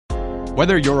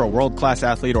Whether you're a world-class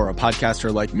athlete or a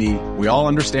podcaster like me, we all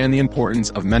understand the importance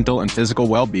of mental and physical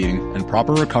well-being and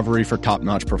proper recovery for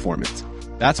top-notch performance.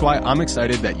 That's why I'm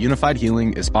excited that Unified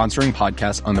Healing is sponsoring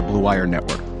podcasts on the Blue Wire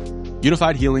Network.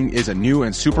 Unified Healing is a new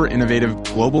and super innovative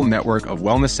global network of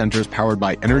wellness centers powered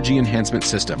by Energy Enhancement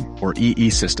System, or EE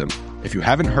System. If you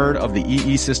haven't heard of the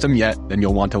EE System yet, then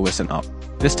you'll want to listen up.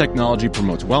 This technology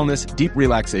promotes wellness, deep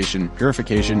relaxation,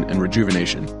 purification, and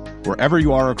rejuvenation. Wherever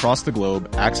you are across the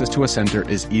globe, access to a center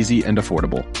is easy and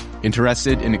affordable.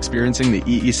 Interested in experiencing the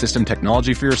EE System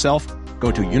technology for yourself?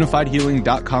 Go to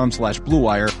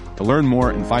unifiedhealing.com/bluewire to learn more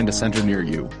and find a center near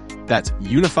you. That's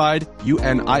unified,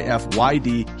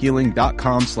 UNIFYD,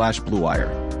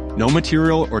 healing.com/bluewire. No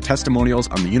material or testimonials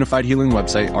on the Unified Healing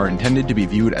website are intended to be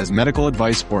viewed as medical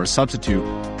advice or a substitute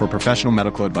for professional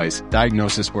medical advice,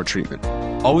 diagnosis, or treatment.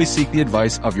 Always seek the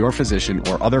advice of your physician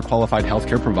or other qualified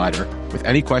healthcare provider with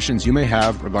any questions you may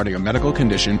have regarding a medical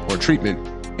condition or treatment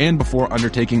and before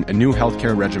undertaking a new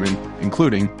healthcare regimen,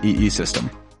 including EE System.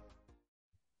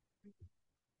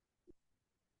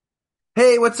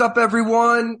 Hey, what's up,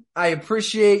 everyone? I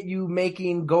appreciate you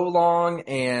making Go Long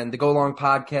and the Go Long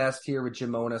podcast here with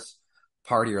Jim Monos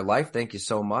part of your life. Thank you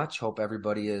so much. Hope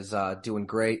everybody is doing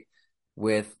great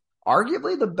with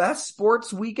arguably the best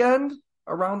sports weekend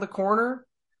around the corner.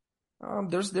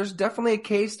 There's definitely a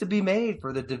case to be made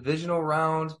for the divisional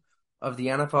round of the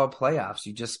NFL playoffs.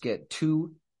 You just get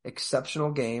two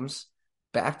exceptional games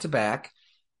back to back.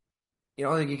 You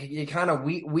know, you kind of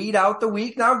weed out the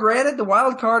week. Now, granted, the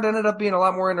wild card ended up being a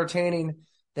lot more entertaining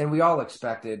than we all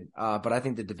expected. But I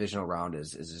think the divisional round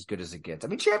is as good as it gets. I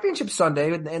mean, Championship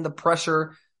Sunday and the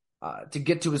pressure to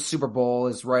get to a Super Bowl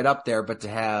is right up there. But to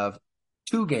have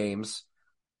two games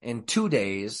in 2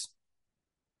 days,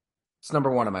 it's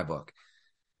number one in my book.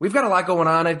 We've got a lot going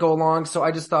on at Go Long, so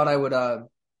I just thought I would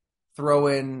throw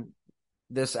in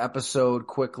this episode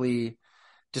quickly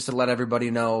just to let everybody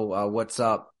know what's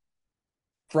up.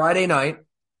 Friday night,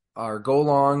 our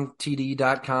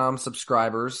golongtd.com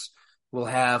subscribers will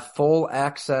have full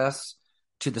access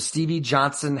to the Stevie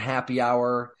Johnson happy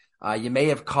hour. You may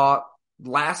have caught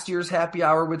last year's happy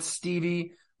hour with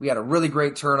Stevie. We had a really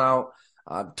great turnout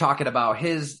talking about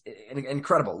his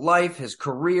incredible life, his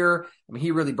career. I mean,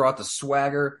 he really brought the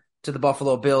swagger to the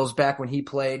Buffalo Bills back when he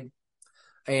played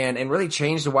and really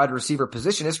changed the wide receiver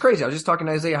position. It's crazy. I was just talking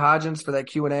to Isaiah Hodgins for that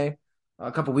Q&A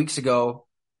a couple weeks ago.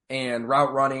 And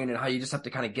route running and how you just have to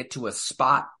kind of get to a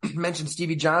spot. Mentioned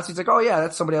Stevie Johnson. He's like, oh, yeah,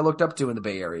 that's somebody I looked up to in the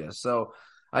Bay Area. So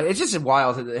it's just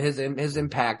wild. His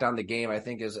impact on the game, I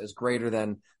think, is greater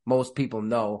than most people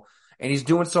know. And he's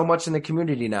doing so much in the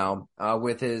community now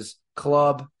with his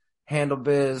club, Handle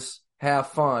Biz, Have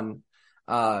Fun,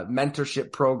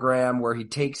 mentorship program where he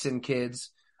takes in kids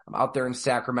out there in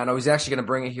Sacramento. He's actually going to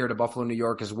bring it here to Buffalo, New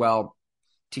York as well.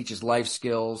 Teaches life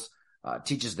skills.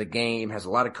 Teaches the game, has a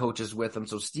lot of coaches with him.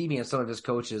 So Stevie and some of his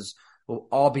coaches will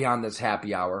all be on this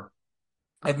happy hour.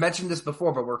 I've mentioned this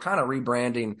before, but we're kind of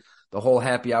rebranding the whole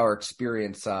happy hour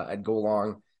experience at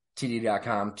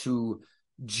golongtd.com to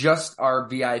just our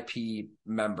VIP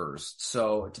members.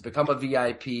 So to become a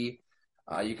VIP,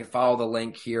 you can follow the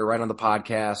link here right on the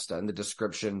podcast in the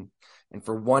description. And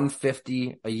for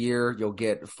 $150 a year, you'll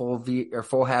get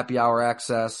full happy hour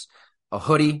access, a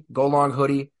hoodie, Go Long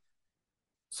hoodie.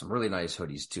 Some really nice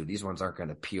hoodies, too. These ones aren't going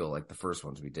to peel like the first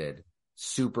ones we did.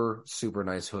 Super, super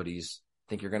nice hoodies.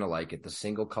 Think you're going to like it. The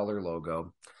single color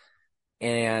logo.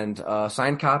 And a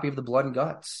signed copy of the Blood and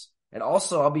Guts. And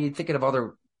also, I'll be thinking of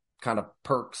other kind of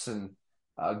perks and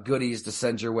goodies to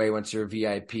send your way once you're a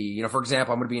VIP. You know, for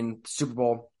example, I'm going to be in Super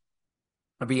Bowl.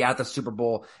 I'll be at the Super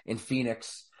Bowl in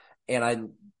Phoenix. And I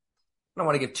don't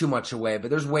want to give too much away, but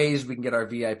there's ways we can get our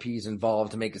VIPs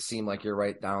involved to make it seem like you're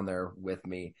right down there with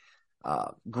me.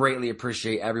 Greatly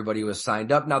appreciate everybody who has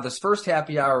signed up. Now, this first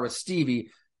happy hour with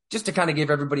Stevie, just to kind of give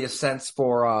everybody a sense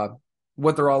for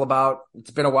what they're all about.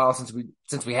 It's been a while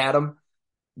since we had them.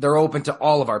 They're open to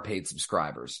all of our paid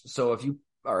subscribers. So if you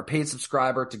are a paid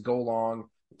subscriber to Go Long,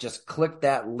 just click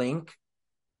that link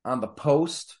on the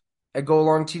post at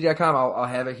golongtd.com. I'll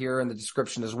have it here in the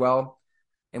description as well.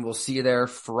 And we'll see you there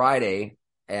Friday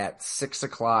at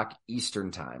 6:00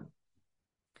 Eastern time.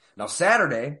 Now,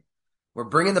 Saturday, we're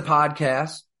bringing the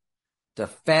podcast to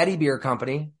Fatty Beer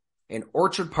Company in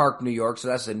Orchard Park, New York. So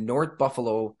that's a North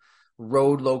Buffalo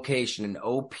Road location in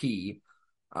OP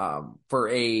for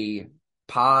a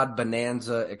pod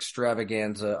bonanza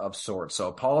extravaganza of sorts.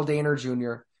 So Paul Dehner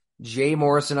Jr., Jay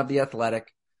Morrison of The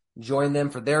Athletic, join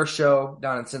them for their show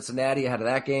down in Cincinnati ahead of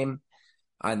that game.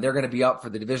 And they're going to be up for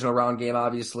the divisional round game,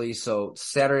 obviously. So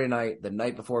Saturday night, the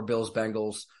night before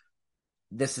Bills-Bengals,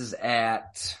 this is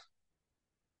at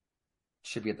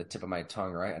should be at the tip of my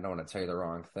tongue, right? I don't want to tell you the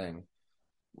wrong thing.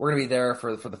 We're going to be there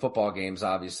for the football games,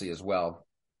 obviously, as well.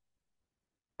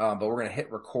 But we're going to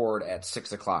hit record at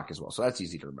 6 o'clock as well. So that's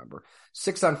easy to remember.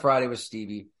 6 on Friday with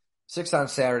Stevie, 6 on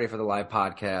Saturday for the live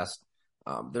podcast.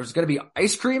 There's going to be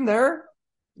ice cream there.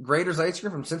 Grader's Ice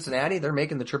Cream from Cincinnati. They're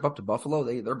making the trip up to Buffalo.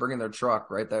 They're bringing their truck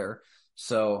right there.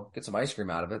 So get some ice cream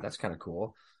out of it. That's kind of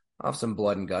cool. I'll have some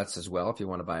blood and guts as well if you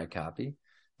want to buy a copy.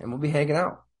 And we'll be hanging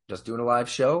out, just doing a live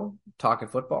show, talking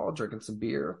football, drinking some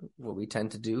beer, what we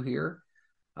tend to do here.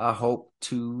 I hope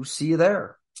to see you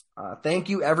there. Thank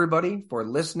you, everybody, for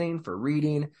listening, for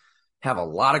reading. Have a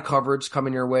lot of coverage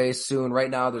coming your way soon. Right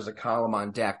now, there's a column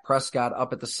on Dak Prescott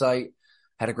up at the site.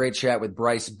 Had a great chat with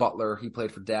Bryce Butler. He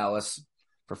played for Dallas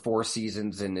for 4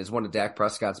 seasons and is one of Dak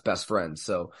Prescott's best friends.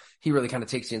 So he really kind of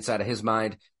takes you inside of his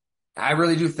mind. I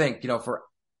really do think, for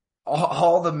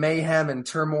all the mayhem and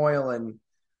turmoil and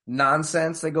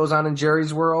nonsense that goes on in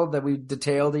Jerry's world that we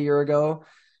detailed a year ago,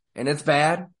 and it's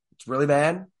bad. It's really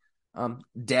bad.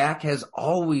 Dak has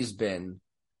always been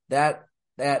that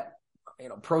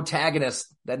protagonist,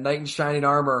 that knight in shining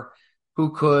armor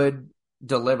who could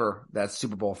deliver that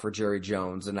Super Bowl for Jerry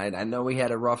Jones. And I know he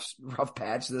had a rough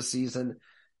patch this season,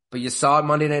 but you saw it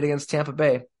Monday night against Tampa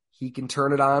Bay. He can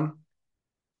turn it on.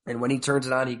 And when he turns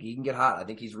it on, he can get hot. I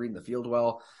think he's reading the field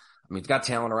well. I mean, he's got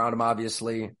talent around him,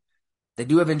 obviously. They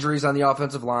do have injuries on the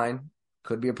offensive line.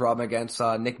 Could be a problem against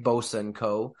Nick Bosa and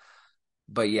co.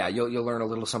 But yeah, you'll learn a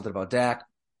little something about Dak.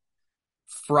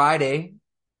 Friday,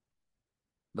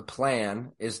 the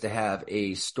plan is to have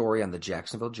a story on the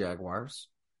Jacksonville Jaguars.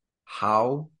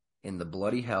 How in the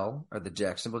bloody hell are the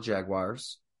Jacksonville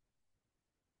Jaguars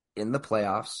in the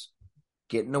playoffs,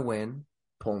 getting a win,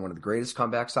 pulling one of the greatest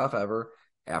comebacks off ever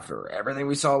after everything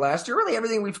we saw last year, really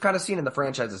everything we've kind of seen in the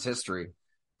franchise's history.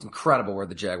 It's incredible where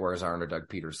the Jaguars are under Doug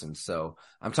Peterson. So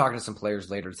I'm talking to some players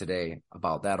later today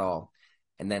about that all.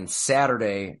 And then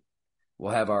Saturday,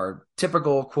 we'll have our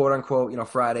typical quote unquote,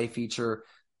 Friday feature.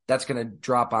 That's going to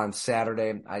drop on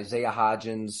Saturday. Isaiah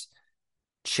Hodgins,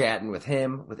 chatting with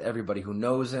him, with everybody who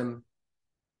knows him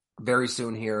very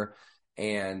soon here.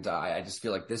 And I just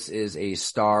feel like this is a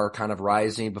star kind of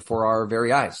rising before our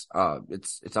very eyes.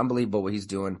 It's unbelievable what he's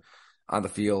doing on the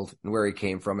field and where he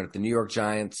came from. And if the New York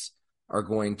Giants are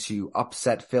going to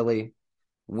upset Philly,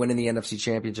 win in the NFC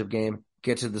Championship game,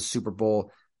 get to the Super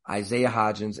Bowl, Isaiah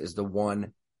Hodgins is the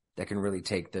one that can really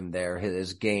take them there.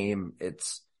 His game,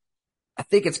 I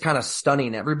think it's kind of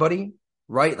stunning everybody,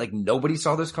 right? Like nobody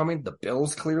saw this coming. The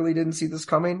Bills clearly didn't see this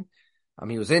coming.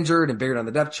 He was injured and buried on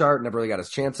the depth chart, never really got his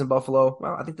chance in Buffalo.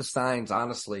 Well, I think the signs,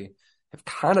 honestly, have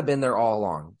kind of been there all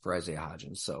along for Isaiah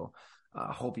Hodgins. So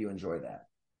I hope you enjoy that.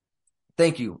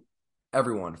 Thank you,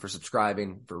 everyone, for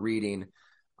subscribing, for reading.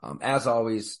 As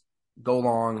always, Go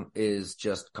Long is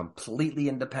just completely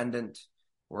independent.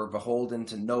 We're beholden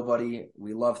to nobody.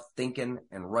 We love thinking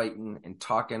and writing and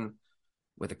talking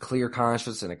with a clear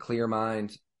conscience and a clear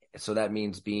mind. So that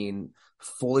means being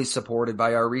fully supported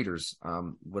by our readers.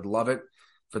 Would love it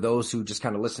for those who just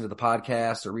kind of listen to the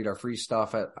podcast or read our free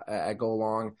stuff at Go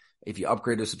Long. If you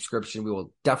upgrade to a subscription, we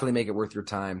will definitely make it worth your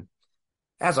time.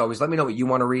 As always, let me know what you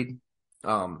want to read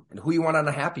and who you want on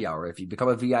a happy hour. If you become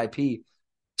a VIP,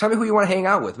 tell me who you want to hang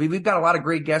out with. We've got a lot of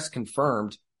great guests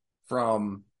confirmed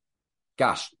from,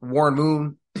 Warren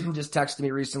Moon just texted me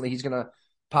recently. He's going to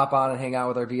pop on and hang out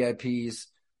with our VIPs.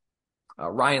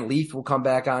 Ryan Leaf will come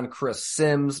back on. Chris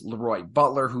Sims, Leroy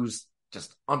Butler, who's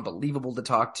just unbelievable to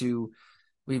talk to.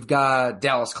 We've got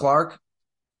Dallas Clark,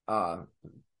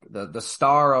 the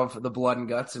star of the Blood and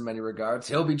Guts in many regards.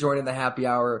 He'll be joining the happy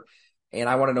hour, and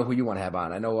I want to know who you want to have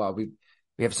on. I know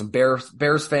we have some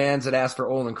Bears fans that asked for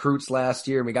Olin Kreutz last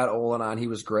year, and we got Olin on. He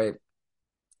was great.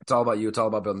 It's all about you. It's all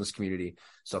about building this community.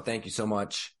 So thank you so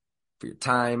much for your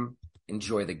time.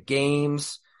 Enjoy the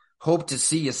games. Hope to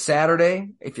see you Saturday.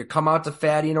 If you come out to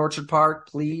Fatty in Orchard Park,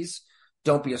 please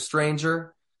don't be a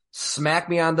stranger. Smack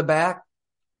me on the back,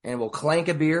 and we'll clank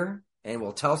a beer, and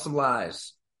we'll tell some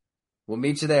lies. We'll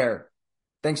meet you there.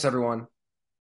 Thanks, everyone.